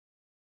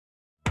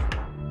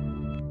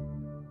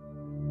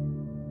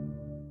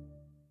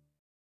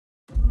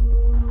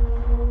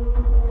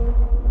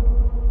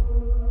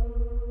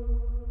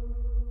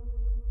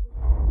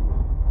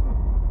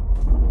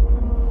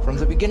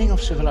beginning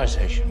of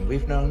civilization,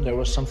 we've known there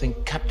was something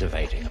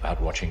captivating about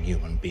watching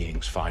human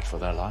beings fight for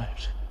their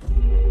lives.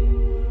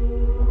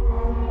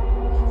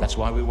 That's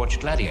why we watch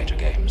gladiator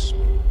games,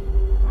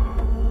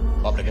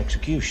 public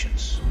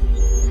executions,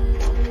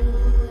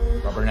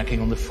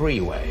 rubbernecking on the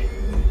freeway.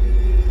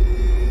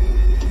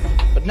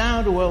 But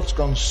now the world's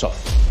gone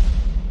soft.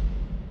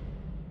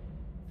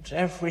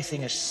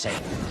 Everything is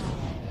safe.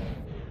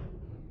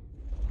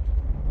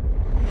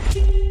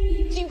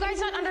 Do you guys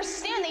not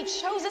understand? They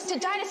chose us to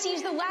die to see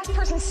who's the last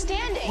person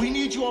standing. We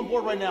need you on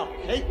board right now,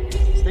 okay?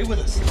 Stay with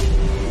us.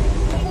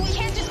 Well, we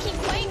can't just keep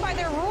playing by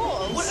their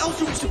rules. What else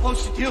are we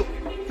supposed to do?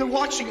 They're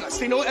watching us.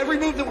 They know every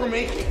move that we're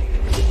making.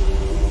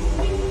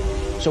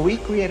 So we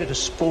created a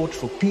sport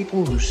for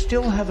people who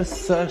still have a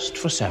thirst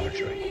for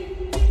savagery.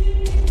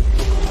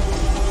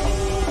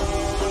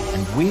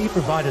 And we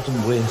provided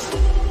them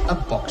with a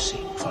box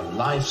scene for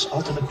life's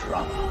ultimate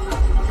drama.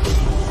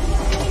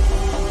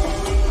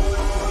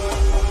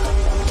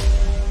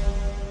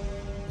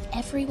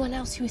 Everyone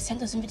else who has sent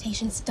those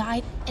invitations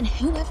died, and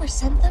whoever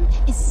sent them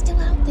is still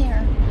out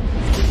there.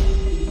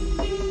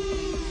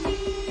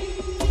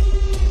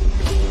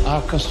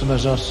 Our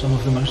customers are some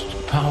of the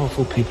most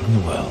powerful people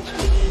in the world.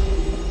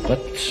 But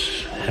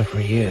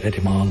every year they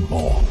demand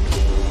more.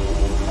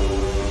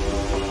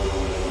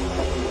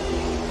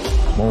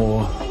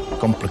 More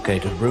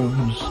complicated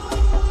rooms,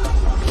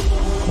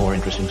 more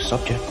interesting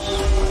subjects,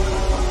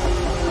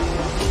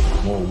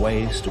 more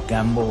ways to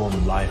gamble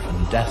on life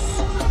and death.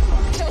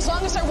 So as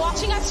long as they're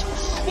watching us,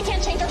 we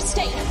can't change our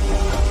state.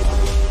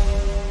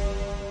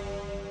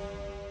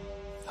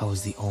 I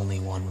was the only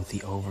one with the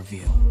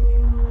overview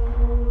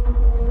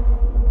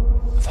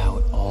of how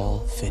it all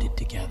fitted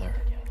together.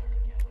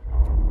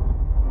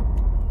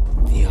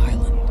 The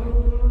island,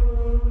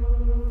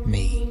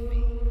 me,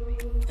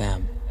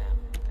 them,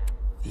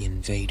 the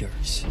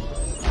invaders,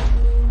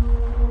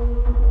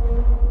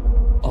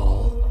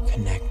 all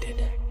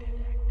connected,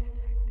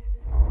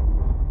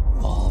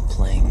 all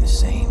playing the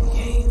same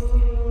game.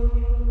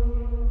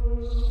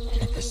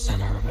 And at the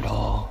center of it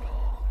all,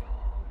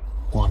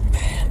 one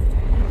man.